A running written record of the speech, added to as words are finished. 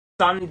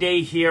Sunday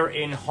here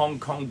in Hong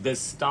Kong, the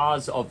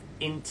stars of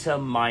Inter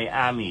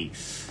Miami,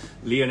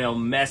 Lionel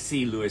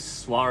Messi, Luis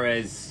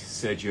Suarez,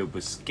 Sergio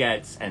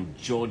Busquets, and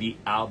Jordi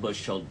Alba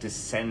shall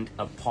descend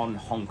upon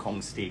Hong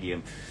Kong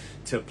Stadium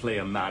to play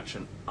a match,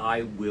 and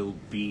I will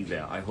be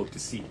there. I hope to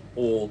see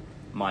all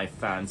my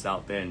fans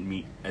out there and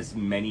meet as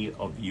many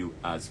of you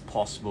as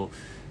possible.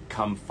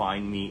 Come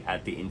find me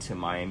at the Inter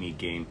Miami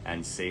game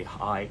and say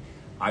hi.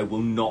 I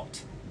will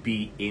not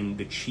be in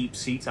the cheap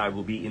seats. I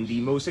will be in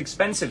the most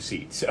expensive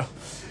seats. So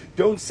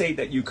don't say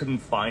that you couldn't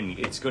find me.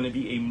 It's going to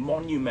be a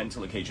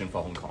monumental occasion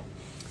for Hong Kong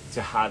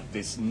to have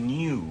this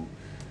new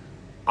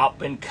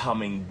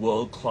up-and-coming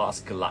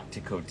world-class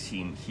Galactico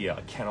team here.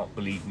 I cannot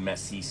believe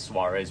Messi,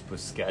 Suarez,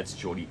 Busquets,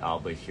 Jordi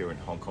Alba here in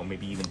Hong Kong.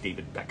 Maybe even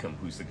David Beckham,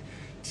 who's the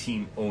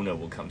team owner,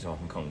 will come to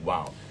Hong Kong.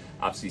 Wow,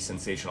 absolutely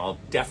sensational. I'll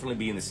definitely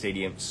be in the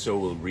stadium, so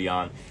will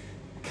Rian.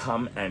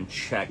 Come and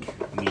check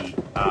me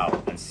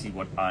out and see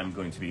what I'm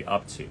going to be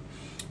up to.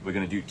 We're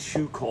going to do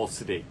 2 calls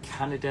today,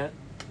 Canada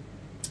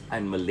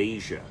and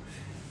Malaysia,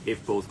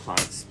 if both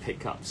clients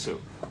pick up.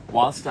 So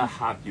whilst I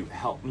have you,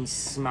 help me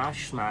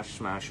smash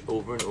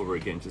over and over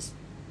again. Just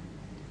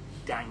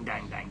dang,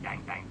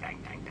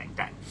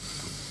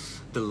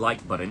 the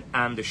like button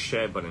and the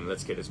share button.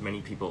 Let's get as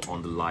many people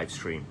on the live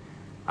stream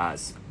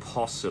as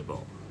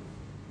possible.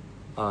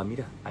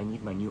 Mira, I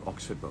need my new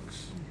Oxford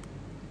books.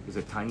 There's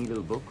a tiny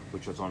little book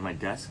which was on my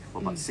desk for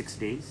about 6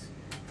 days,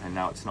 and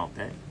now it's not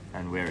there.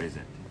 And where is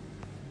it?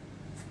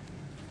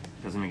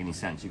 Doesn't make any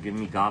sense. You're giving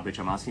me garbage.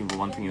 I'm asking for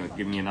one thing, you're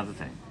giving me another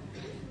thing.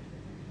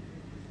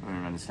 I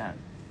don't understand.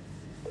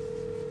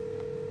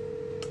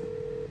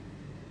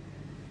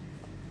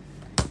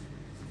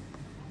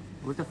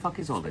 What the fuck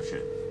is all that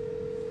shit?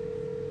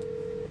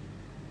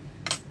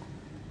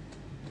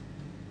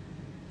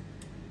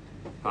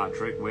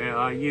 Patrick, where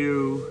are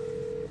you?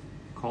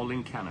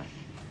 Calling Canada.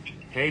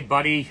 Hey,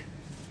 buddy.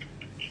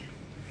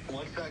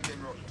 1 second.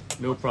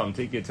 No problem.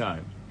 Take your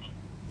time.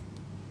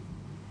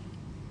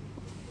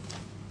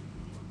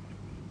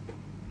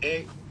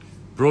 Hey.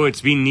 Bro,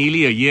 it's been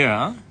nearly a year,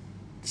 huh?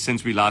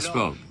 Since we last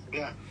spoke.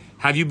 Yeah.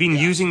 Have you been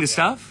using the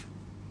stuff?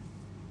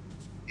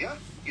 Yeah,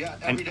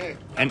 every day.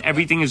 And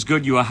everything is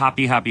good? You are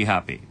happy?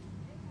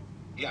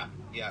 Yeah.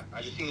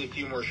 I just need a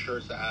few more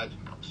shirts to add,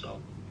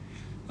 so.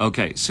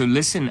 Okay, so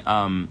listen,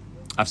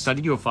 I've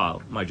studied your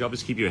file. My job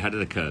is to keep you ahead of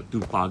the curve. Tu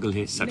pagal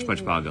hai, sach pach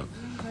pagal.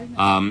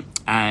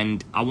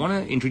 And I want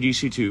to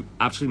introduce you to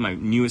absolutely my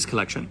newest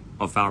collection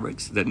of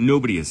fabrics that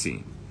nobody has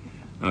seen.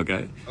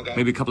 Okay?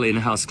 Maybe a couple of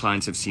in-house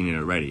clients have seen it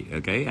already.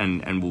 Okay?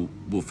 And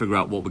we'll figure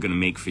out what we're going to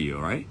make for you.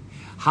 All right?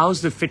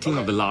 How's the fitting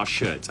of the last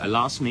shirts? I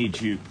last made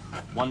you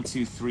 1,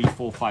 2, 3,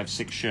 4, 5,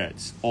 6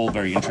 shirts. All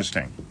very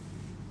interesting.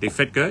 They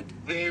fit good?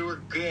 They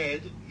were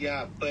good,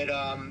 yeah. But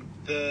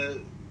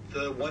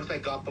the ones I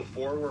got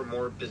before were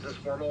more business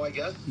formal, I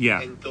guess.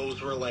 Yeah. And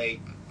those were like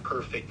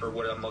perfect for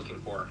what I'm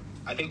looking for.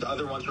 I think the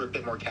other ones were a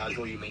bit more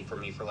casual. You made for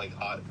me for like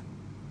hot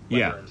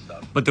weather and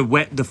stuff. But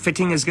the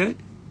fitting is good?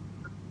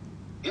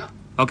 Yeah.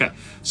 Okay.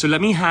 So let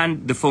me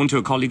hand the phone to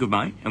a colleague of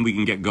mine and we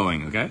can get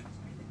going, okay?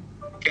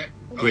 Okay.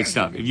 Great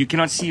stuff. If you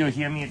cannot see or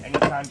hear me at any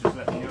time, just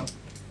let me know.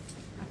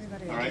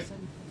 All right.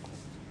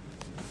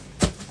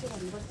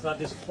 So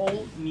this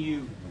whole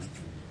new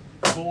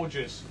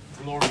gorgeous,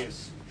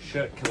 glorious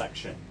shirt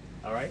collection,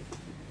 all right,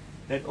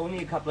 that only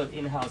a couple of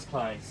in-house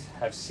clients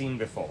have seen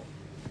before.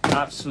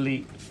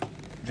 Absolutely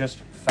just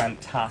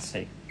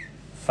fantastic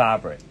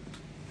fabric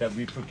that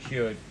we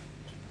procured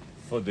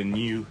for the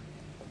new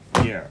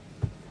year.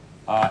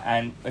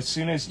 And as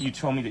soon as you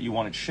told me that you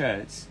wanted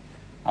shirts,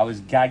 I was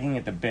gagging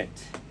at the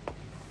bit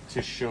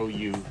to show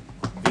you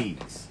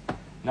these.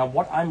 Now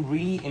what I'm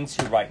really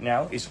into right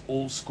now is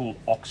old school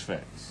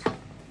Oxfords.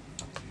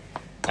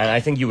 And I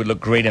think you would look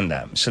great in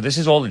them. So this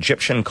is all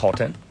Egyptian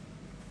cotton.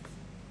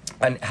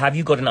 And have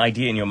you got an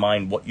idea in your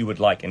mind what you would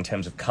like in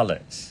terms of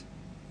colors?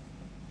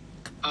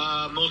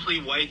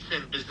 Mostly whites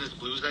and business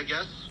blues, I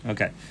guess.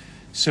 Okay.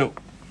 So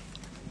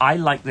I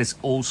like this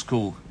old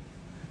school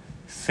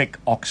thick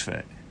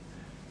Oxford.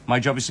 My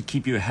job is to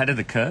keep you ahead of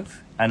the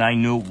curve, and I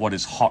know what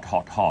is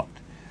hot.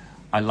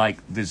 I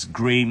like this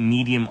gray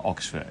medium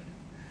Oxford.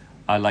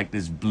 I like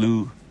this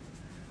blue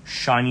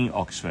shiny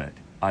Oxford.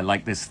 I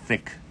like this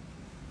thick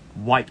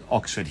white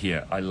Oxford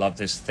here. I love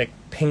this thick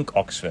pink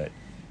Oxford,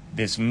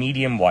 this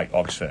medium white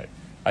Oxford.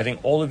 I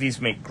think all of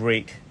these make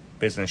great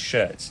business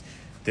shirts.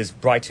 This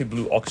brighter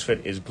blue Oxford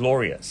is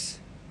glorious.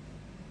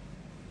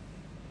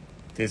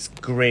 This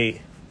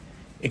gray,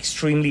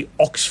 extremely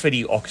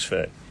Oxfordy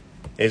Oxford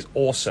is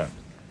awesome.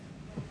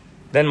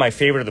 Then my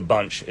favorite of the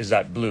bunch is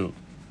that blue.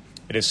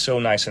 It is so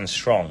nice and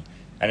strong,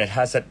 and it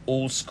has that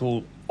old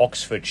school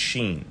Oxford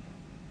sheen.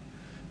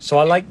 So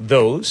I like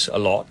those a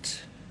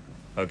lot.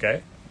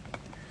 Okay.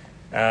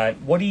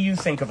 What do you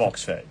think of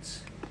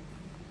Oxfords?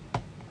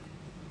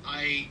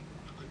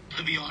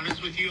 To be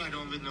honest with you, I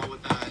don't even know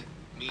what that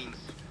means.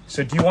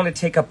 So do you want to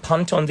take a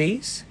punt on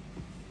these?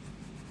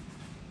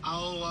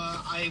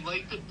 I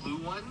like the blue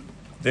one.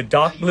 The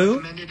dark blue?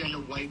 Recommended and a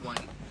white one.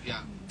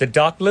 Yeah. The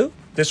dark blue?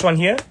 This one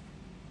here?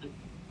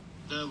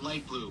 The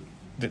light blue.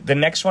 The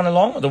next one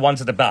along, or the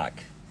ones at the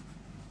back?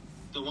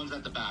 The ones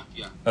at the back,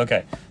 yeah.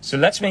 Okay, so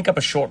let's make up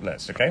a short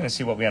list, okay? Let's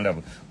see what we end up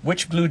with.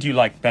 Which blue do you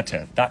like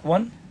better? That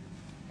one,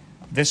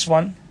 this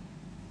one,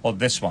 or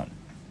this one?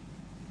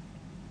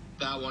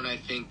 That one, I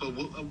think. But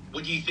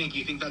what do you think?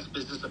 You think that's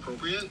business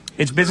appropriate?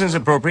 It's business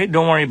appropriate.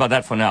 Don't worry about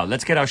that for now.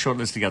 Let's get our short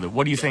list together.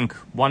 What do you think?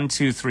 1,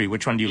 2, 3.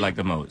 Which one do you like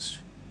the most?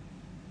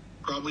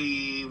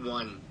 Probably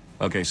 1.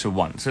 Okay, so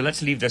 1. So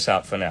let's leave this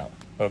out for now,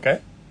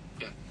 okay?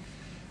 Yeah.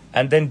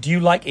 And then do you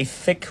like a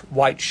thick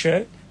white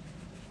shirt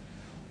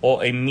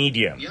or a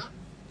medium? Yeah.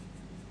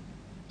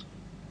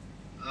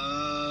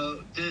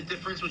 The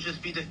difference would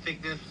just be the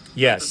thickness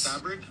Yes. of the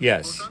fabric?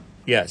 Yes.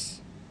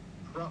 Yes.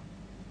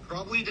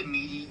 Probably the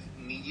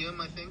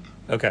medium, I think.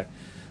 Okay.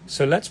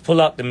 So let's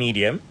pull out the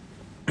medium.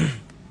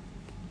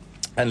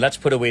 And let's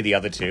put away the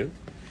other two.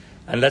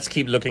 And let's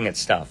keep looking at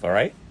stuff, all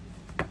right?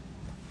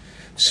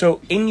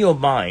 So in your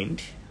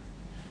mind,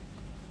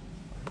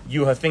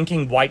 you are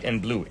thinking white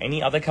and blue.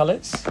 Any other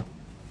colors?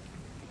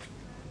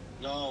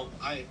 No,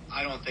 I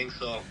don't think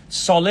so.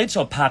 Solids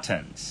or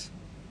patterns?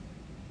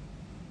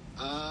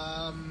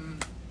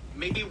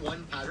 Maybe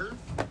one pattern.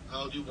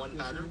 I'll do one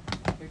pattern.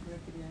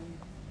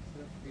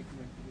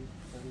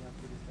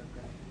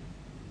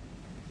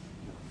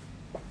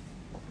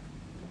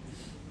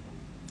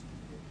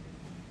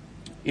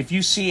 If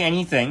you see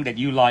anything that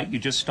you like, you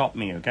just stop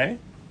me, okay?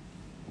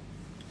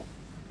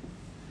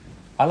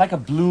 I like a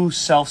blue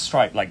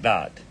self-stripe like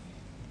that.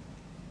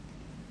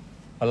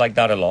 I like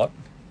that a lot.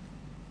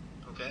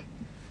 Okay.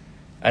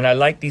 And I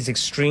like these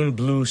extreme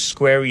blue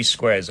squarey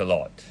squares a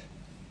lot.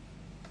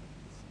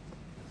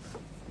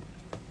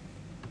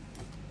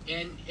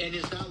 And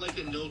is that like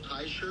a no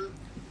tie shirt?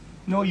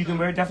 No, you can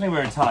definitely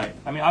wear a tie.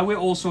 I mean, I wear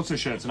all sorts of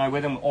shirts, and I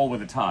wear them all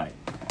with a tie.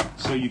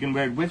 So you can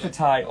wear it with a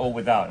tie or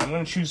without. I'm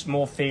going to choose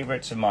more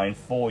favorites of mine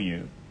for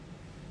you.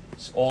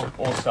 It's all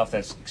stuff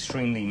that's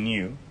extremely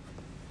new.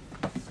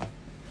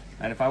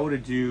 And if I were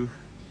to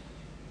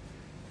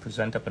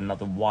present up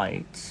another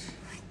white,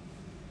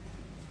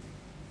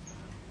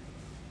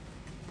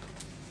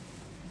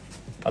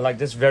 I like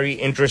this very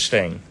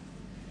interesting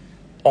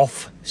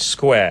off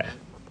square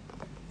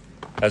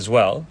as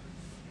well.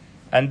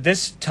 And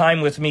this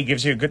time with me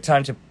gives you a good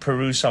time to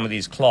peruse some of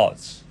these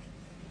cloths.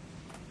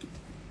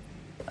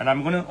 And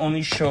I'm going to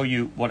only show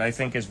you what I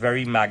think is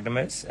very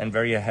magnanimous and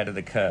very ahead of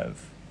the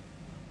curve.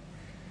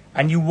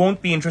 And you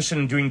won't be interested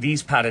in doing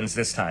these patterns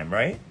this time,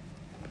 right?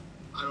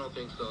 I don't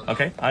think so.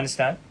 Okay, I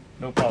understand.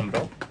 No problem,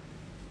 Bill.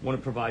 I want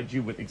to provide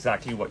you with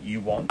exactly what you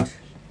want.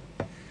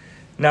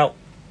 Now,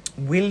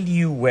 will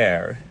you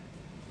wear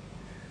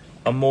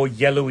a more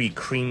yellowy,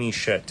 creamy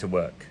shirt to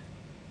work?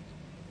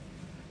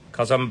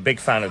 Because I'm a big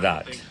fan of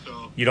that. I don't think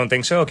so. You don't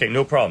think so? Okay,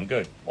 no problem.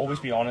 Good. Always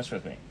be honest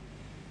with me.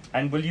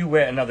 And will you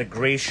wear another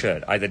grey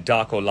shirt, either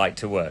dark or light,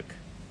 to work?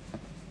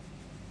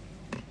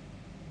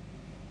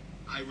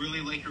 I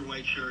really like your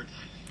white shirts.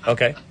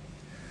 Okay.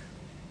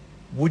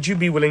 Would you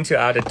be willing to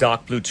add a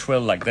dark blue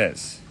twill like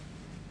this?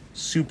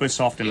 Super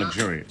soft and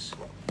luxurious.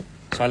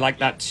 So I like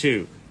that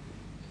too.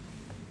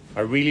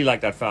 I really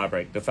like that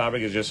fabric. The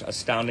fabric is just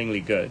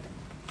astoundingly good.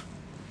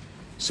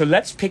 So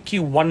let's pick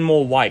you one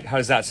more white. How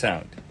does that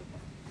sound?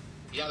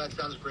 Yeah, that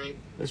sounds great.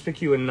 Let's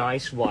pick you a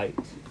nice white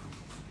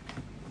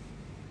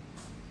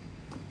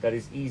that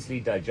is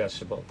easily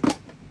digestible.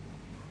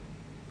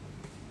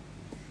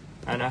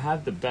 And I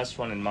have the best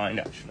one in mind,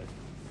 actually.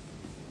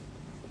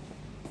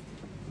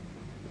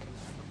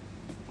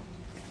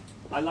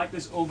 I like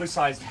this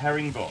oversized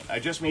herringbone. I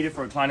just made it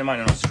for a client of mine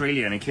in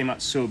Australia, and it came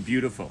out so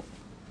beautiful.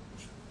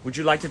 Would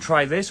you like to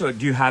try this, or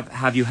do you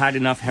have you had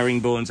enough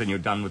herringbones and you're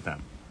done with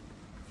them?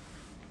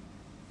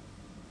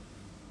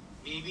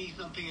 Maybe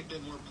something a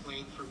bit more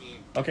plain for me.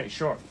 Okay,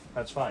 sure.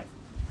 That's fine.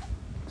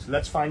 So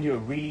let's find you a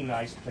really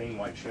nice plain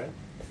white shirt.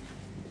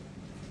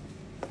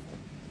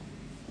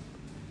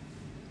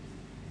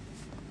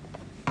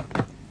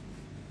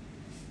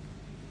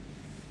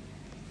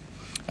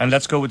 And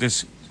let's go with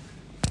this.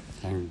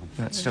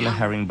 That's still a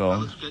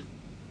herringbone. That good.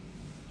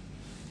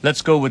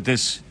 Let's go with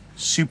this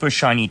super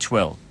shiny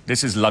twill.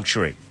 This is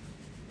luxury.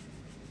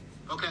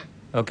 Okay.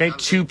 Okay,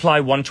 Sounds 2-ply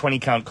 120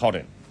 count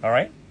cotton. All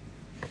right.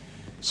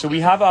 So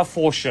we have our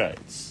 4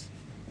 shirts.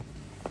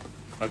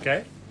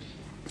 Okay.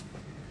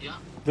 Yeah.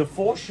 The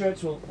 4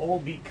 shirts will all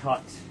be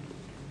cut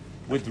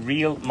with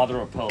real mother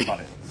of pearl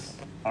buttons.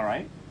 All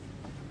right.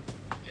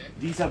 Okay.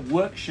 These are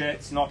work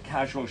shirts, not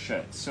casual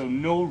shirts. So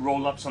no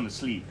roll-ups on the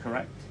sleeve,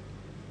 correct?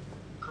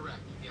 Correct.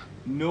 Yeah.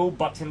 No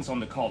buttons on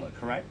the collar,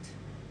 correct?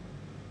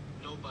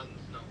 No buttons.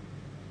 No.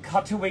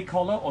 Cutaway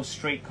collar or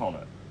straight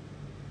collar?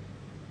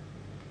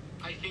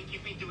 I think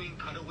you'd be doing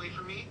cutaway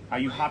for me. Are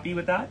you right? happy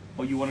with that,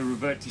 or you want to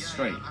revert to Yeah,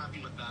 straight? I'm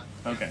happy with that.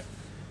 Okay.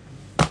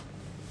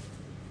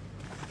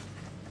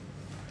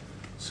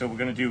 So we're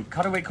going to do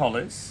cutaway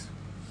collars.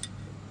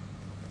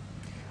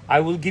 I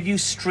will give you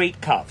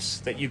straight cuffs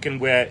that you can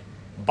wear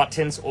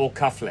buttons or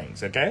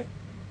cufflinks, okay?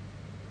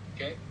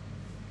 Okay.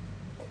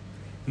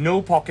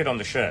 No pocket on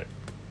the shirt.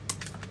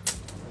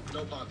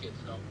 No pockets.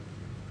 No.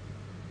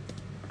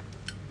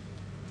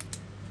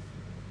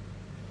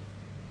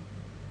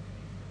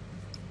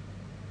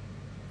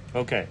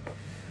 Okay.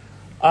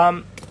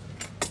 I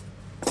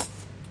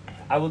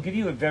will give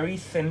you a very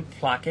thin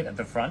placket at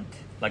the front,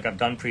 like I've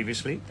done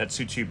previously. That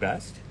suits you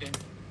best. Okay.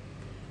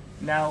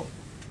 Now,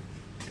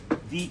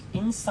 the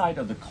inside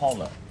of the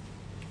collar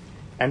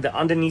and the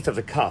underneath of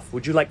the cuff,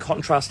 would you like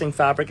contrasting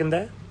fabric in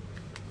there?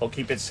 Or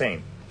keep it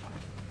same?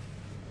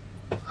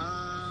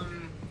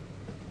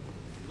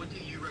 What do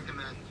you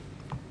recommend?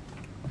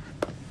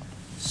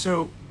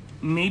 So,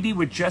 maybe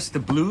with just the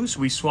blues,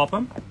 we swap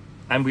them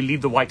and we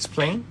leave the whites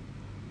plain?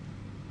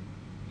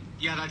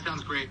 Yeah, that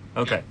sounds great.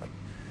 Okay.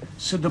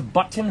 So the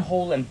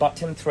buttonhole and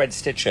button thread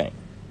stitching.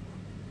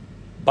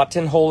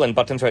 Buttonhole and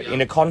button thread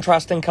in a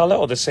contrasting color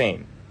or the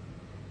same?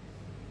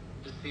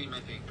 The same, I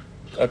think.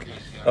 Okay.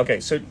 Yeah. Okay,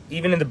 so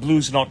even in the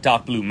blues, not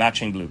dark blue,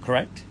 matching blue,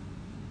 correct?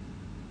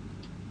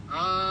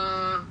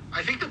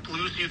 I think the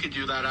blues you could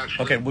do that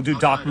actually. Okay, we'll do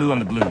dark blue on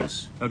the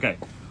blues. Okay.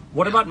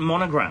 What about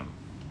monogram?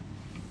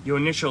 Your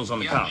initials on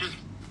the cuff.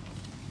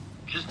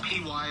 Just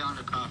PY on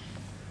the cuff.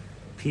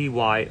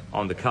 PY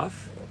on the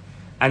cuff.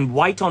 And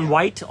white on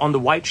the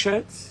white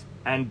shirts?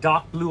 And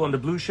dark blue on the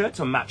blue shirts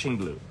or matching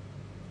blue?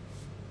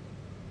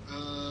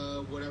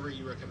 Whatever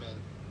you recommend.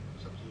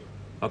 It's up to you.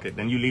 Okay,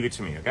 then you leave it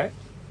to me, okay?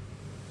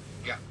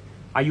 Yeah.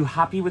 Are you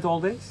happy with all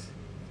this?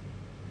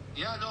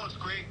 Yeah, no, it's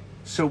great.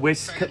 So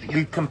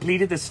we've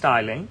completed the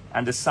styling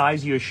and the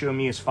size you assure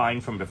me is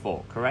fine from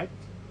before, correct?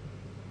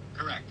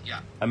 Correct,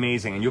 yeah.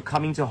 Amazing. And you're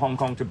coming to Hong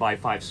Kong to buy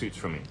 5 suits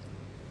from me?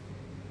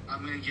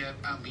 I'm going to get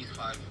at least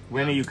 5.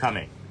 When are you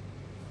coming?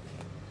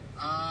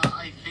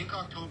 I think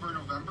October,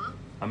 November.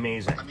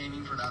 Amazing. I'm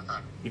aiming for that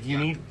time. If you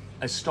need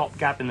a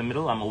stopgap in the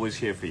middle, I'm always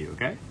here for you,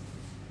 okay?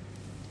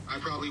 I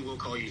probably will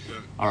call you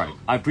soon. All right.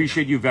 I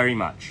appreciate you very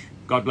much.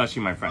 God bless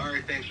you, my friend. All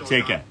right, thanks.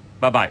 Take care.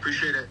 Bye-bye.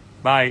 Appreciate it.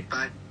 Bye.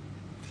 Bye.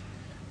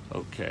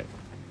 Okay.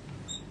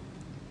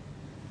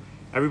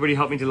 Everybody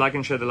help me to like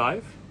and share the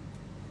live.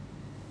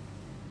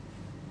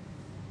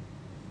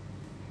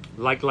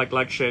 Like,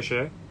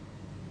 share.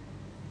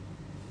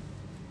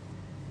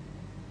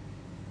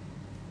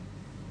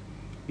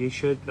 ये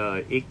shirt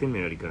एक दिन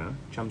में ready करा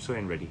चमसो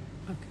and ready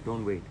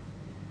don't wait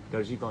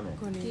दर्जी कौन है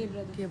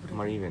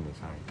मरी वेंदो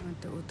सारे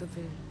तो वो तो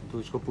फिर तो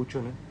उसको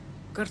पूछो ना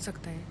कर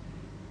सकता है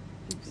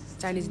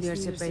चाइनीज न्यू ईयर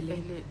से पहले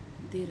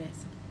दे रहा है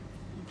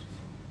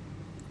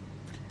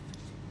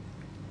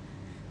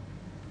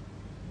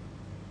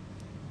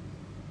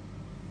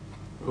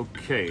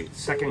Okay,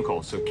 second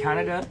call. So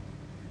Canada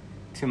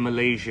to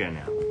Malaysia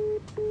now.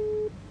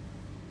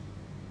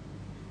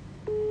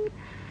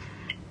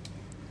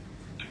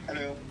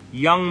 Hello.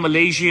 Young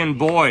Malaysian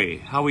boy,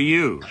 how are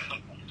you?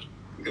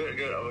 Good,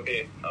 I'm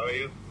okay. How are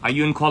you? Are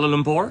you in Kuala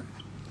Lumpur?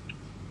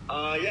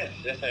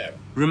 Yes, I am.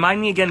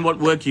 Remind me again what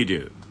work you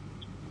do.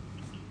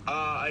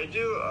 I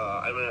do,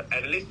 I'm an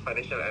analyst,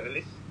 financial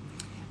analyst.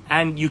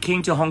 And you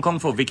came to Hong Kong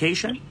for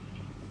vacation?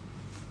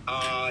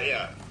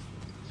 Yeah.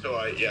 So,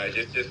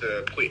 just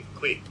a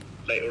quick,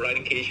 like,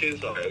 run-cation,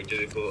 so I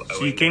just go...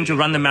 So you came to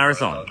run the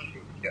marathon?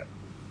 Yeah.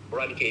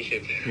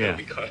 Run-cation. Yeah.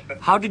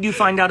 How did you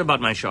find out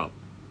about my shop?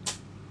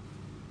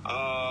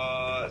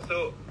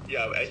 So,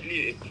 yeah, actually,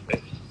 it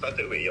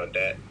started with your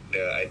dad.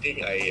 I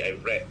think I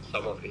read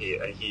some of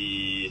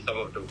some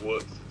of the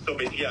works. So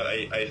basically,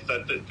 I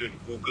started to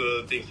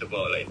Google things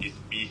about like this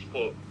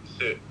bespoke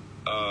suit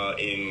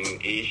in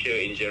Asia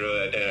in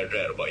general, and then I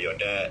read about your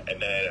dad,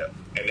 and then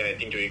I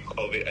think during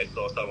COVID, I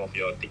saw some of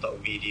your TikTok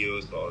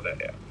videos, all that.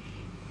 Yeah.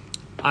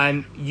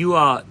 And you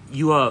are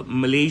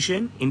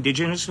Malaysian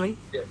indigenously?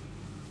 Yeah.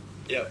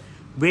 Yeah.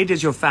 Where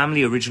does your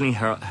family originally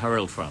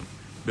herald from?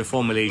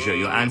 Before Malaysia,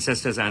 your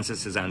ancestors. They're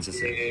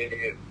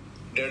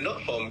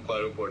not from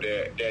Kuala Lumpur.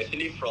 They're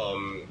actually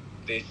from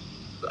this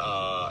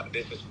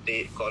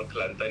state called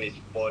Kelantan. It's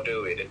border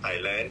with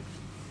Thailand.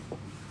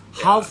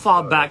 How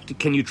far back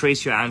can you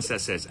trace your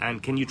ancestors?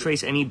 And can you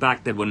trace any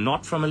back that were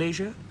not from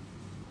Malaysia?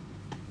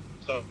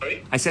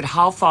 Sorry? I said,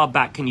 how far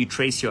back can you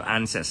trace your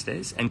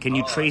ancestors? And can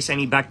you trace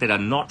any back that are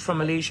not from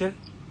Malaysia?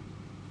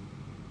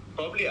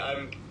 Probably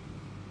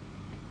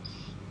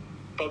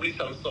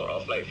some sort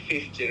of like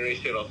 5th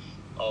generation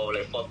or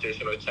like 4th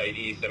generation of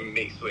Chinese and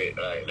mixed with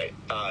like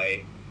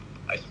Thai,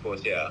 I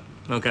suppose, yeah.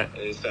 Okay.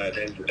 And so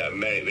then I'm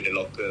married with the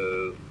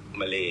local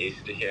Malays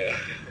here.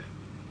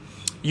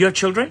 You have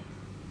children?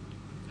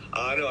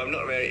 No, I'm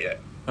not married yet.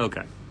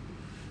 Okay.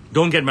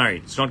 Don't get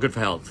married. It's not good for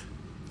health.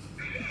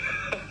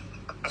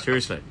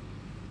 Seriously.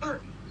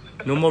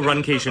 No more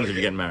runcations if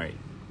you get married.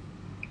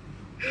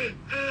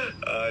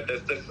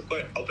 That's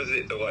quite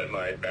opposite to what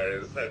my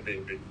parents have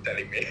been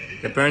telling me.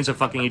 Your parents are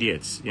fucking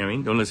idiots. You know what I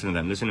mean? Don't listen to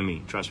them. Listen to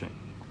me. Trust me.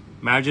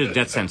 Marriage is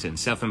death sentence.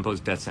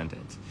 Self-imposed death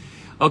sentence.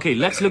 Okay,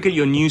 let's look at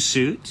your new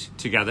suit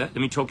together. Let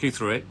me talk you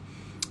through it.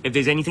 If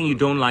there's anything you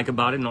don't like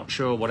about it, not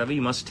sure or whatever,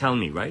 you must tell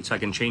me, right? So I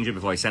can change it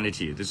before I send it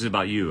to you. This is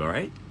about you, all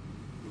right?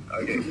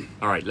 Okay.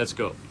 All right, let's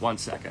go. 1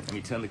 second. Let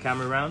me turn the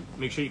camera around.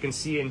 Make sure you can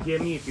see and hear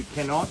me. If you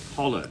cannot,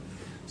 holler.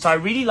 So I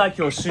really like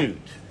your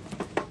suit,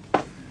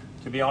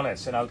 to be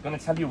honest. And I was going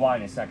to tell you why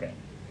in a second.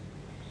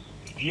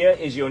 Here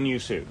is your new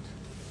suit.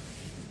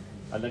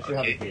 I'll let you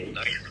have a page.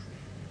 Nice.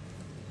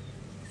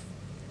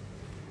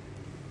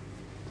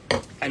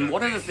 And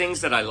what are the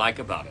things that I like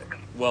about it?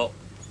 Well,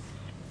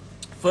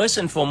 first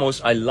and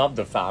foremost, I love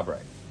the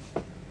fabric.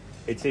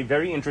 It's a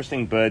very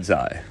interesting bird's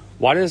eye.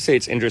 Why do I say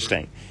it's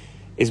interesting?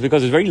 It's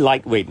because it's very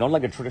lightweight, not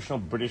like a traditional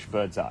British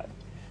bird's eye.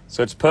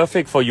 So it's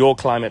perfect for your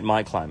climate,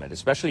 my climate,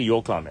 especially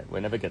your climate,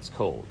 whenever it gets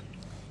cold.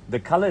 The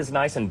color is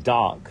nice and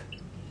dark,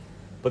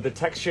 but the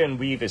texture and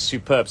weave is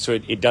superb, so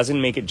it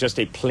doesn't make it just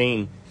a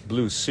plain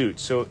blue suit.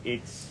 So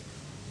it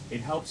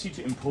helps you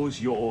to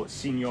impose your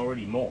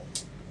seniority more,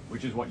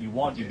 which is what you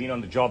want. You've been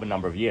on the job a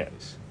number of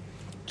years.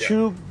 Yeah.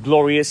 2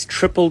 glorious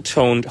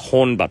triple-toned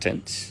horn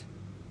buttons,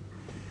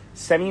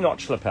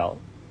 semi-notch lapel,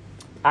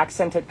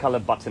 accented color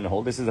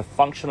buttonhole. This is a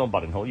functional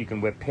buttonhole. You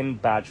can wear pin,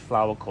 badge,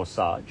 flower,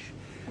 corsage.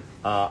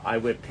 I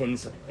wear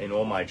pins in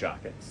all my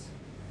jackets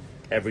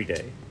every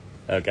day.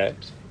 Okay.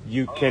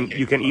 You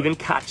can even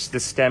catch the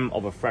stem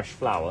of a fresh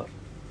flower,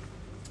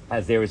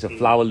 as there is a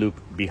flower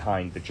loop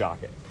behind the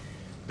jacket.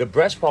 The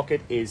breast pocket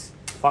is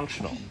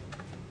functional.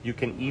 You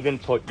can even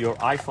put your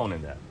iPhone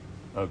in there.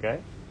 Okay.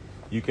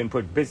 You can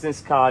put business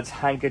cards,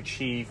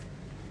 handkerchief,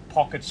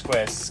 pocket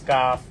square,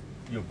 scarf,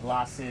 your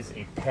glasses,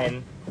 a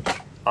pen.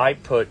 I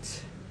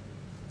put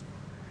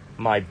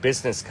my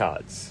business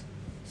cards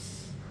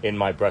in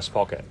my breast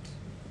pocket.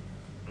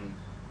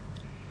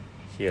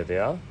 Here they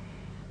are.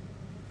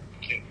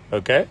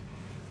 Okay?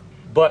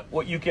 But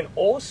what you can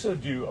also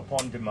do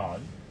upon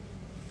demand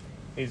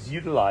is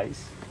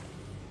utilize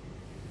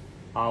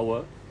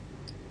our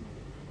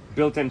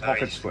built-in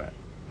pocket Nice. square.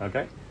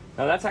 Okay?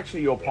 Now that's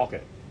actually your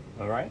pocket.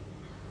 All right?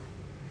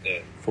 Yeah.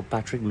 For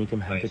Patrick, make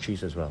him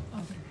handkerchiefs as well.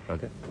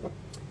 Okay.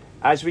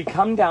 As we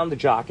come down the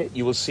jacket,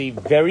 you will see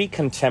very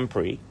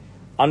contemporary,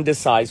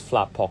 undersized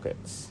flap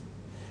pockets.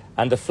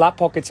 And the flap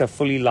pockets are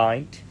fully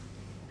lined,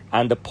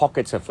 and the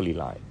pockets are fully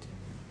lined.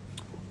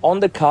 On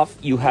the cuff,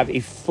 you have a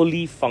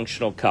fully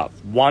functional cuff.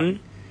 1,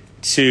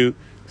 2,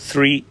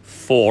 3,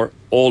 4,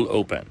 all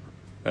open.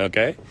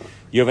 Okay?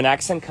 You have an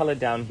accent color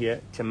down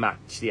here to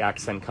match the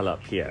accent color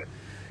up here.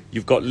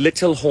 You've got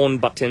little horn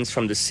buttons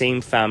from the same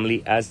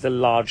family as the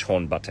large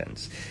horn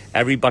buttons.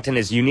 Every button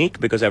is unique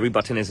because every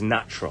button is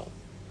natural.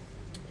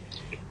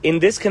 In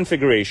this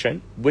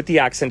configuration, with the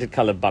accented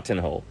color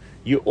buttonhole,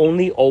 you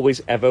only always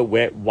ever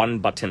wear one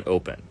button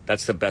open.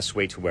 That's the best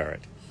way to wear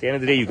it. At the end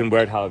of the day, you can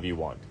wear it however you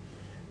want.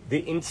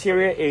 The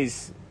interior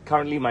is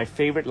currently my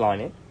favorite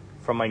lining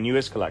from my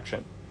newest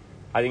collection.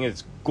 I think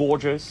it's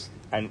gorgeous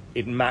and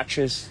it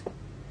matches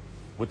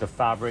with the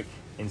fabric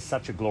in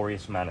such a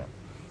glorious manner.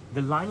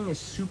 The lining is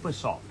super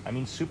soft. I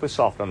mean, super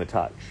soft on the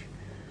touch.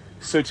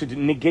 So to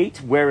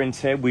negate wear and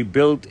tear, we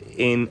build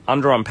in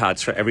underarm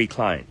pads for every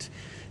client.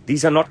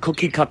 These are not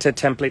cookie cutter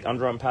template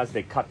underarm pads.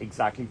 They cut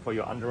exactly for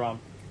your underarm.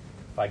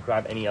 If I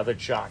grab any other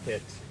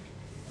jacket,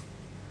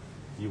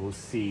 you will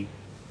see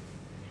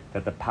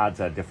that the pads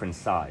are a different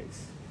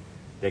size.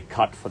 They're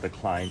cut for the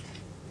client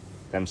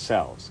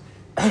themselves.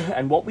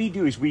 And what we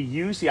do is we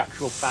use the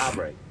actual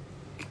fabric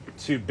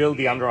to build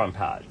the underarm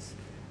pads.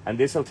 And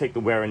this will take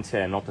the wear and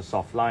tear, not the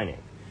soft lining.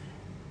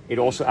 It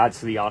also adds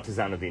to the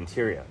artisan of the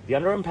interior. The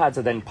underarm pads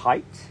are then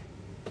piped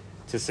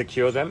to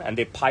secure them, and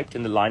they're piped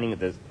in the lining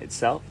of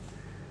itself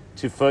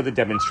to further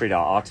demonstrate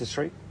our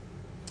artistry.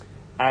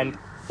 And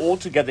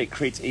altogether, it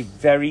creates a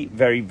very,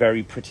 very,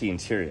 very pretty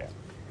interior.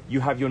 You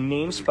have your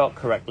name spelled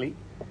correctly,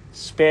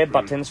 spare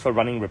buttons for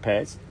running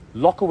repairs,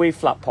 lock away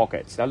flap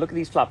pockets. Now look at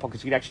these flap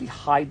pockets. You can actually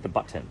hide the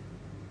button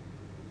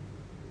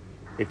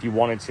if you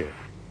wanted to.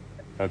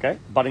 Okay?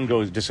 Button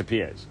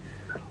disappears.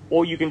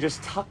 Or you can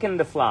just tuck in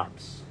the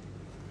flaps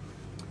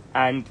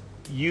and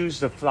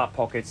use the flap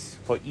pockets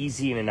for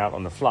easy in and out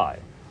on the fly.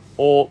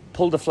 Or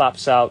pull the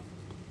flaps out,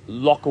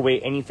 lock away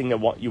anything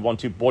that you want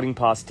to, boarding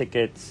pass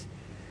tickets,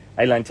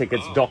 airline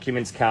tickets,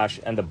 documents,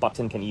 cash, and the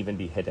button can even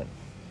be hidden.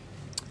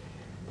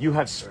 You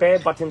have spare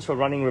buttons for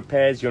running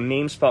repairs, your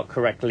name spelled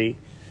correctly.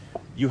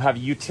 You have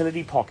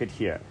utility pocket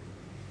here.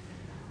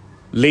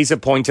 Laser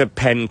pointer,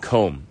 pen,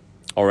 comb,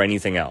 or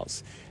anything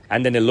else.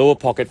 And then a lower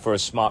pocket for a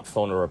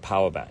smartphone or a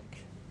power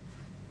bank.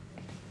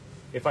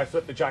 If I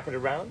flip the jacket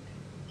around,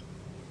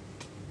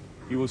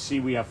 you will see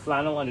we have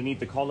flannel underneath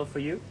the collar for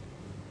you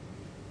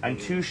and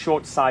 2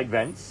 short side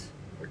vents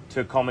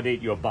to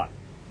accommodate your butt.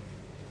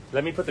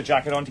 Let me put the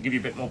jacket on to give you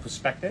a bit more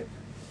perspective.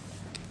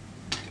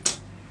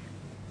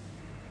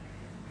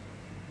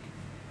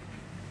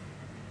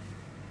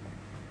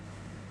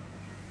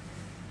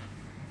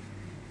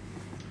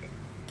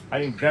 I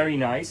think very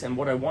nice, and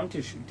what I want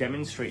to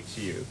demonstrate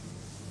to you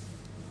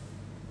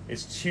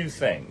is 2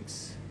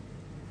 things.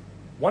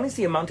 One is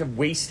the amount of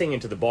wasting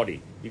into the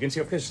body. You can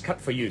see, of course, it's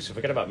cut for you, so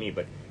forget about me,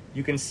 but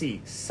you can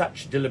see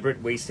such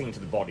deliberate wasting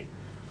into the body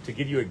to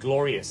give you a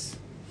glorious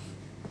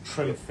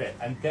trim fit.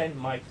 And then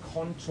my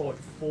contoured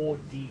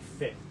 4D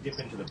fit dip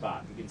into the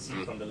back. You can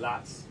see from the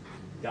lats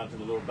down to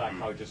the lower back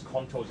how it just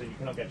contours in. You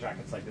cannot get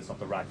jackets like this off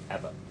the rack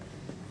ever.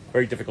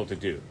 Very difficult to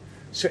do.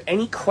 So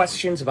any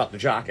questions about the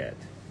jacket?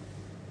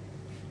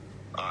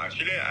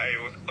 Actually,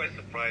 I was quite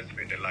surprised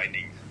with the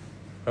linings.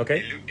 Okay.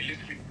 It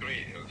looks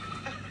great.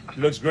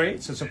 Looks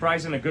great. So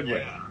surprise in a good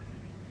way.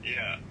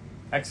 Yeah.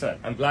 Excellent.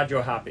 I'm glad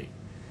you're happy.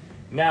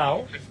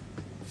 Now,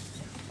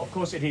 of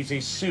course, it is a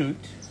suit.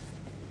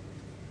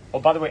 Oh,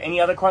 by the way, any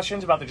other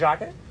questions about the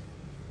jacket?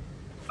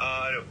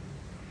 No.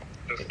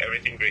 Looks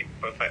everything great.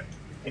 Perfect.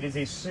 It is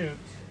a suit.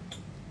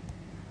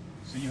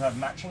 So you have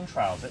matching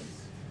trousers.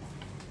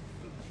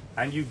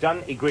 And you've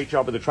done a great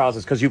job with the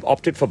trousers because you've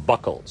opted for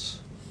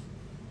buckles.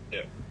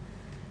 Yeah.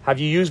 Have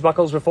you used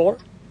buckles before?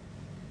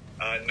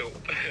 No.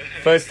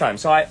 First time.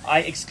 So I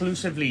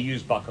exclusively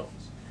use buckles.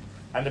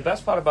 And the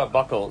best part about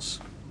buckles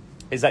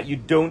is that you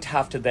don't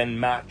have to then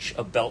match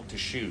a belt to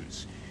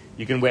shoes.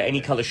 You can wear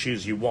any color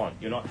shoes you want.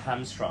 You're not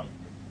hamstrung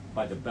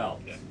by the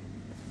belt. Yeah.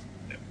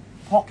 Yeah.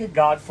 Pocket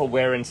guard for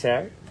wear and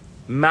tear.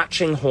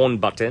 Matching horn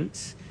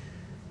buttons.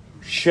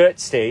 Shirt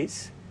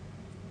stays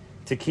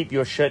to keep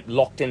your shirt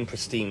locked in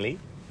pristinely.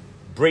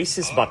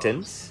 Braces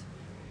buttons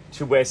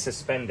to wear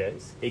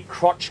suspenders. A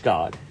crotch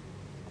guard.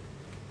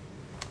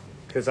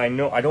 Because I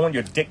know I don't want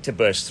your dick to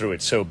burst through,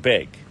 it's so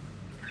big.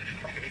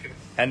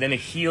 And then a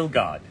heel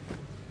guard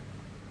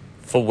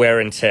for wear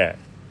and tear.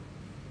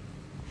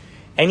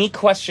 Any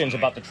questions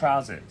about the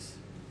trousers?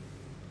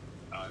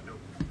 No.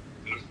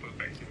 It looks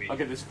perfect to me.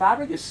 Okay, this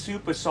fabric is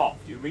super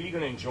soft. You're really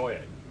going to enjoy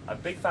it. I'm a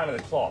big fan of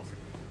the cloth.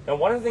 Now,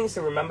 one of the things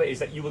to remember is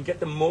that you will get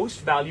the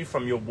most value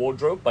from your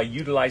wardrobe by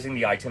utilizing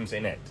the items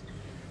in it.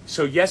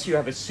 So yes, you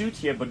have a suit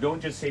here, but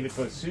don't just save it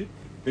for a suit.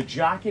 The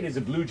jacket is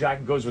a blue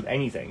jacket, goes with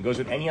anything. Goes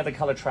with any other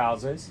color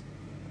trousers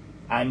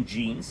and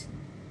jeans.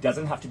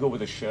 Doesn't have to go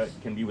with a shirt.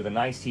 Can be with a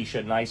nice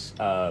t-shirt, nice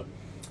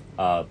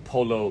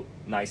polo,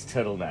 nice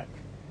turtleneck.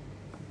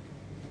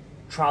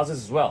 Trousers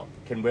as well.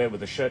 Can wear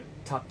with a shirt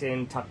tucked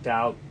in, tucked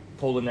out,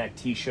 polo neck,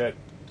 t-shirt,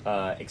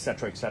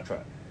 etc.,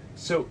 etc.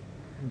 So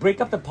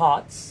break up the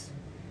parts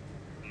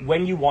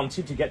when you want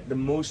to get the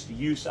most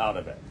use out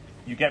of it.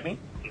 You get me?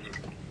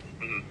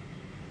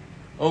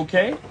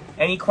 Okay.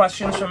 Any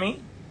questions for me?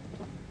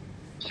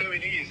 So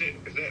really, is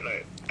that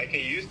like I can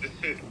use the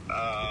suit,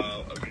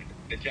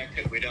 the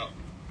jacket without?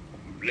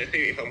 Let's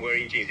say if I'm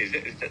wearing jeans, is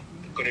that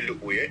going to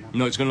look weird?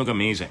 No, it's going to look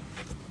amazing.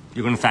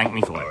 You're going to thank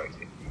me for it. Alright.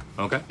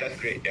 Okay? That's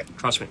great. Yeah.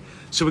 Trust me.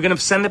 So we're going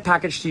to send the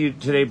package to you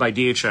today by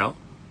DHL.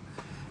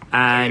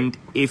 And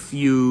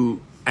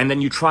and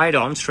then you try it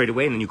on straight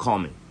away and then you call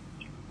me.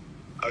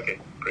 Okay.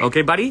 Great.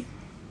 Okay, buddy?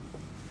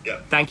 Yeah.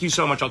 Thank you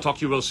so much. I'll talk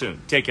to you real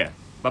soon. Take care.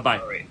 Bye-bye.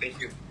 All right.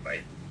 Thank you.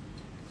 Bye.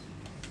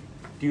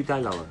 丟低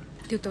樓啊，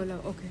掉到啦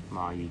，OK。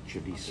買住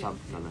啲濕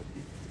得啦。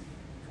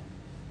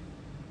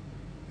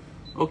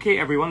Okay,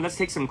 everyone, let's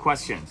take some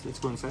questions. Let's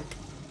go inside.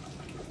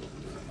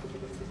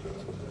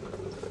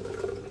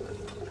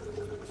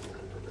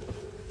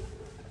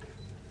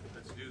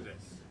 Let's do this.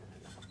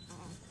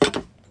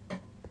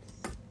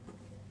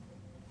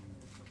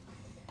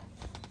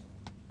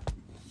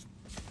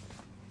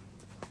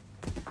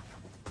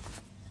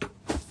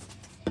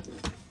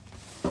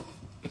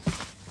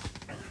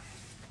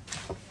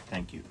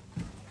 Thank you.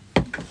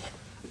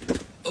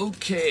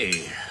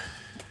 Okay.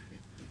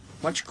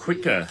 Much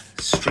quicker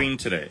stream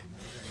today.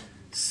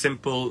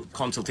 Simple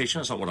consultation,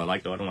 that's not what I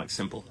like though. I don't like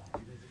simple.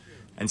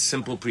 And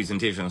simple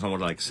presentation, that's not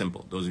what I like.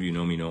 Simple. Those of you who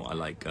know me know I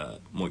like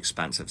more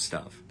expansive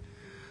stuff.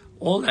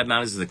 All that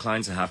matters is the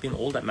clients are happy, and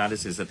all that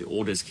matters is that the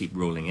orders keep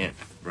rolling in,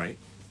 right?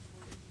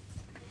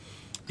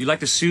 Do you like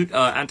the suit,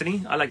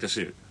 Anthony? I like the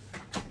suit.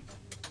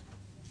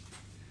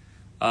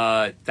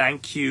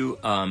 Thank you,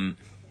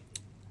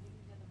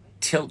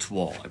 Tilt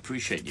Wall. I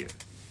appreciate you.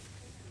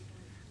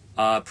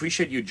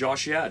 Appreciate you,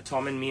 Josh. Yeah,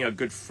 Tom and me are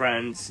good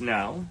friends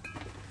now,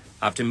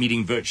 after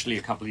meeting virtually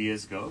a couple of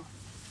years ago.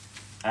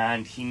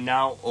 And he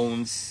now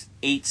owns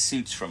 8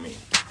 suits from me,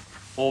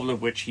 all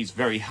of which he's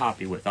very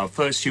happy with. Our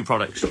first 2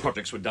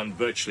 projects were done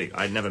virtually.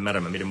 I'd never met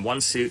him. I made him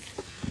 1 suit,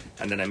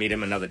 and then I made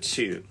him another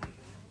 2.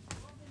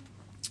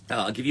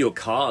 I'll give you a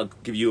car. I'll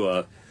give you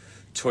a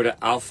Toyota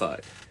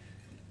Alphard.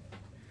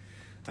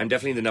 I'm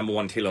definitely the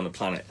 #1 tailor on the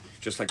planet,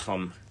 just like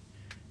Tom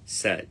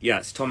said.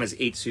 Yes, Tom has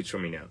 8 suits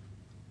from me now.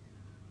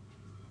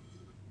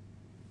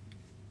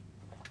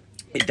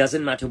 It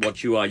doesn't matter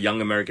what you are,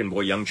 young American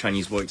boy, young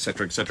Chinese boy,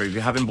 etc., etc. If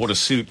you haven't bought a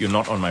suit, you're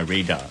not on my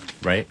radar,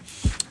 right?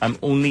 I'm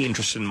only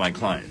interested in my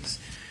clients.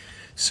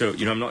 So,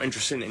 I'm not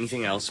interested in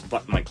anything else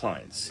but my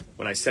clients.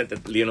 When I said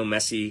that Lionel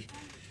Messi,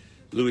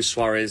 Luis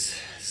Suarez,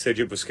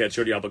 Sergio Busquets,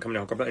 Jordi Alba coming to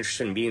Hong Kong, I'm not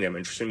interested in meeting them. I'm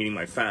interested in meeting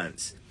my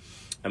fans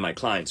and my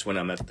clients when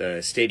I'm at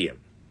the stadium.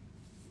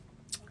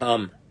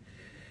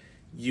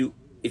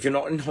 If you're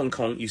not in Hong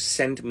Kong, you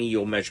send me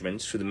your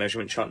measurements through the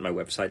measurement chart on my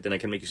website, then I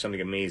can make you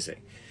something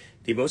amazing.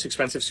 The most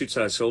expensive suits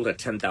that I sold at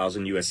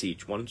 $10,000 US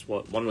each. One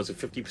was a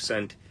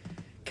 50%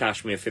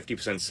 cashmere,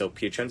 50% silk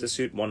Piacenza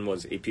suit. One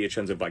was a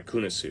Piacenza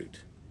Vicuna suit.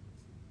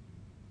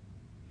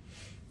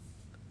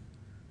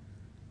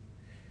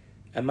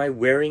 Am I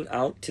wearing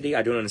out today?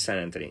 I don't understand,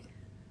 Anthony.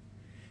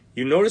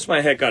 You noticed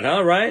my haircut,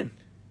 huh, Ryan?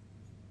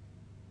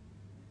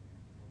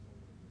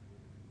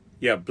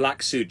 Yeah,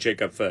 black suit,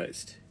 Jacob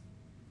first.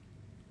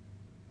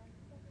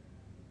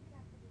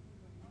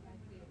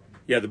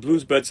 Yeah, the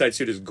blues birdside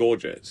suit is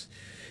gorgeous.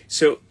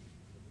 So,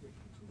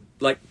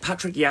 like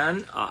Patrick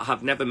Yan,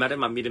 I've never met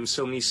him. I've met him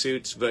so many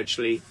suits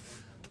virtually.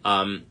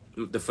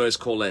 the first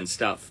caller and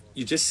stuff,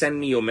 you just send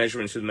me your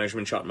measurements with the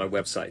measurement chart on my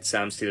website,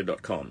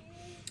 samstater.com.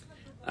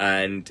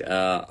 And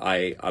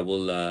I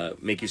will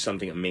make you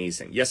something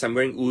amazing. Yes, I'm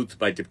wearing Oud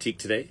by Diptyque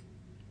today.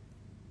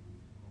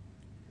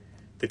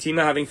 The team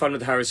are having fun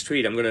with Harris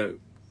Tweed. I'm going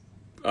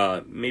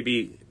to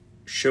maybe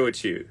show it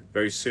to you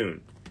very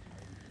soon.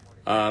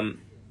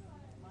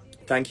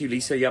 Thank you,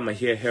 Lisa. Yeah, my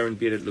hair and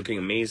beard looking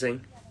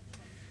amazing.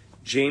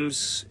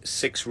 James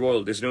 6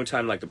 Royal, there's no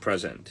time like the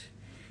present.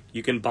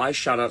 You can buy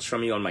shoutouts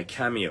from me on my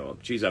Cameo.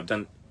 Geez, I've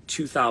done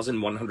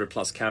 2,100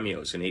 plus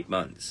cameos in 8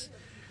 months.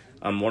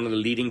 I'm one of the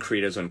leading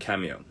creators on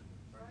Cameo.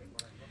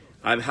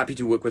 I'm happy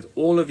to work with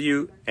all of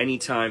you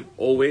anytime,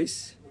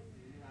 always.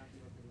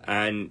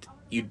 And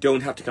you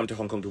don't have to come to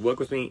Hong Kong to work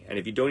with me. And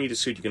if you don't need a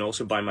suit, you can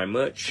also buy my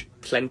merch,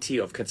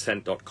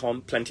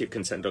 plentyofconsent.com,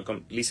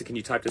 plentyofconsent.com. Lisa, can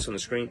you type this on the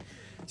screen?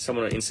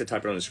 Someone on Insta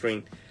type it on the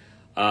screen.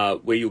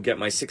 Where you'll get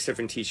my 6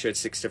 different t-shirts,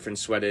 6 different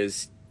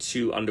sweaters,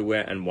 2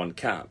 underwear, and 1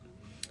 cap.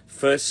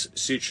 First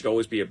suit should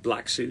always be a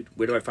black suit.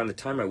 Where do I find the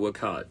time? I work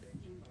hard.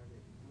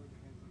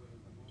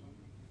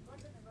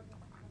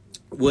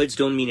 Words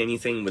don't mean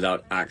anything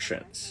without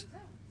actions.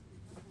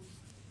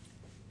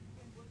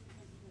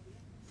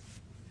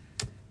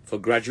 For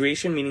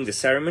graduation, meaning the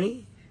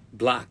ceremony,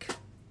 black.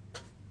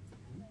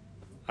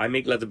 I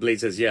make leather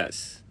blazers,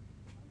 yes.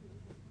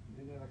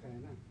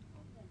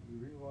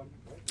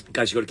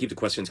 Guys, you got to keep the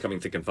questions coming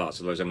thick and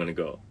fast, otherwise I'm going to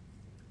go.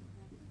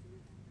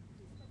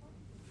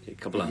 Okay, a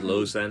couple of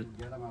hellos then.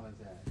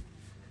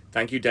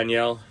 Thank you,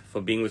 Danielle,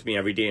 for being with me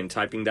every day and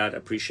typing that.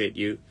 Appreciate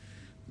you.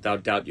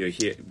 Without doubt, you're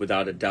here.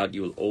 Without a doubt,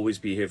 you will always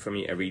be here for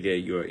me every day.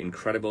 You're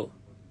incredible.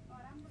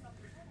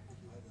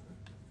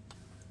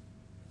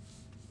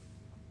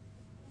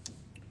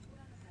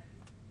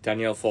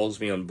 Danielle follows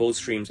me on both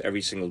streams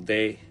every single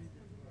day.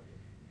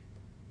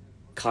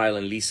 Kyle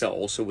and Lisa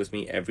also with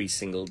me every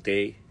single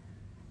day.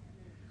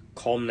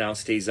 Calm now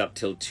stays up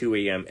till 2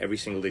 a.m. every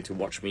single day to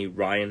watch me.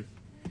 Ryan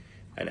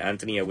and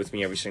Anthony are with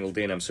me every single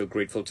day, and I'm so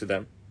grateful to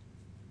them.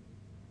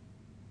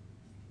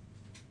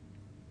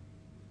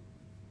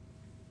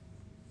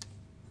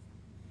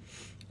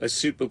 A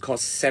suit will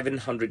cost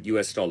 $700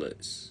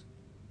 US.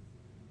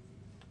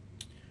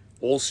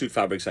 All suit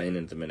fabrics are in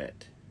at the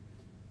minute.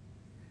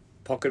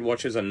 Pocket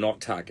watches are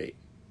not tacky.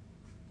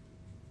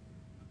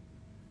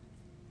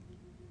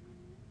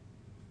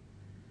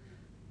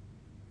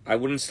 I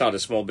wouldn't start a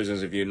small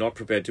business if you're not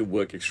prepared to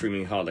work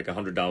extremely hard, like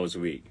 100 hours a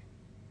week.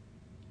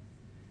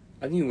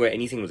 I think you can wear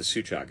anything with a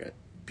suit jacket.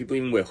 People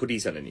even wear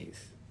hoodies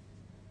underneath.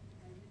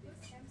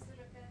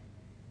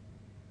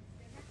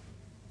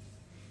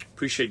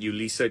 Appreciate you,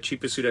 Lisa.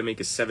 Cheapest suit I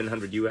make is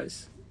 $700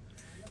 US.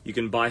 You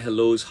can buy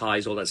hellos,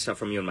 highs, all that stuff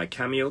from me on my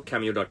Cameo,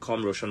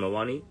 cameo.com, Roshan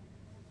Mawani.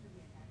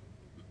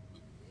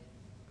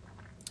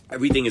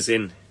 Everything is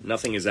in,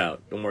 nothing is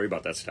out. Don't worry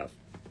about that stuff.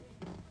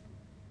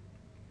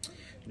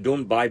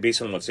 Don't buy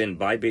based on what's in,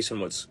 buy based on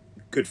what's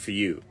good for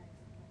you.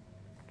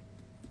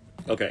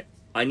 Okay,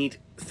 I need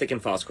thick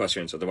and fast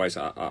questions, otherwise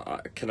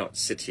I cannot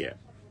sit here.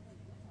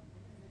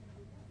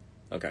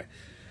 Okay.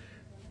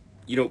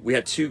 You know, we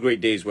had 2 great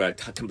days where I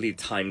completely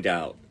timed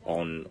out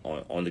on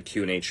the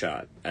Q&A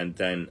chat, and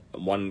then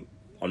on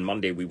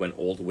Monday we went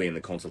all the way in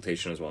the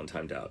consultation as well and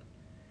timed out.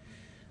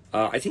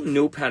 I think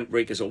no pant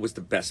break is always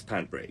the best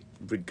pant break,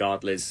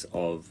 regardless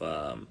of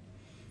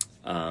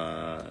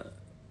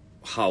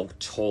how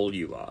tall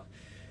you are.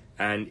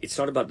 And it's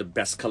not about the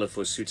best color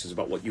for suits, it's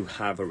about what you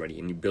have already,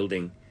 and you're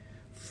building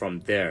from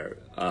there.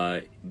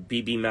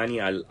 BB Manny,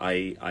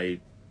 I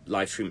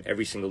live stream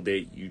every single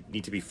day. You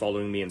need to be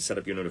following me and set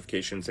up your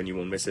notifications, and you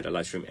won't miss it. I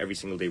live stream every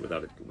single day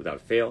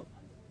without fail.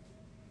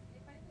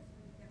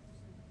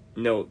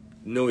 No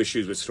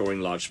issues with storing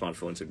large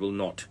smartphones. It will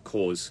not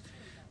cause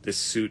the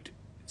suit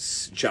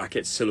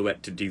jacket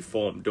silhouette to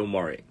deform. Don't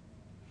worry.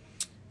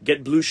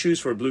 Get blue shoes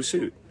for a blue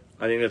suit.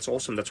 I think that's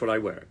awesome. That's what I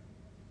wear.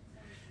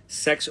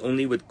 Sex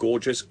only with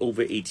gorgeous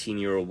over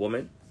 18-year-old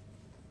woman.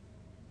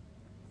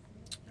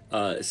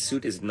 A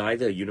suit is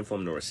neither a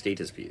uniform nor a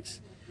status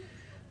piece.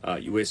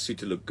 You wear a suit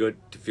to look good,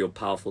 to feel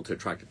powerful, to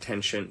attract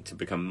attention, to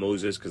become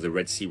Moses, because the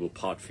Red Sea will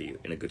part for you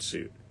in a good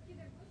suit.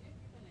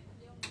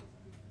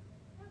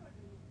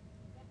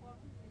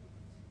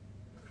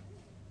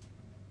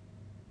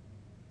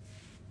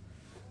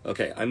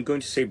 Okay, I'm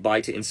going to say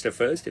bye to Insta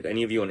first. If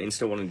any of you on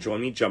Insta want to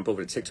join me, jump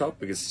over to TikTok,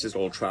 because it's just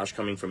all trash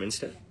coming from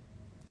Insta.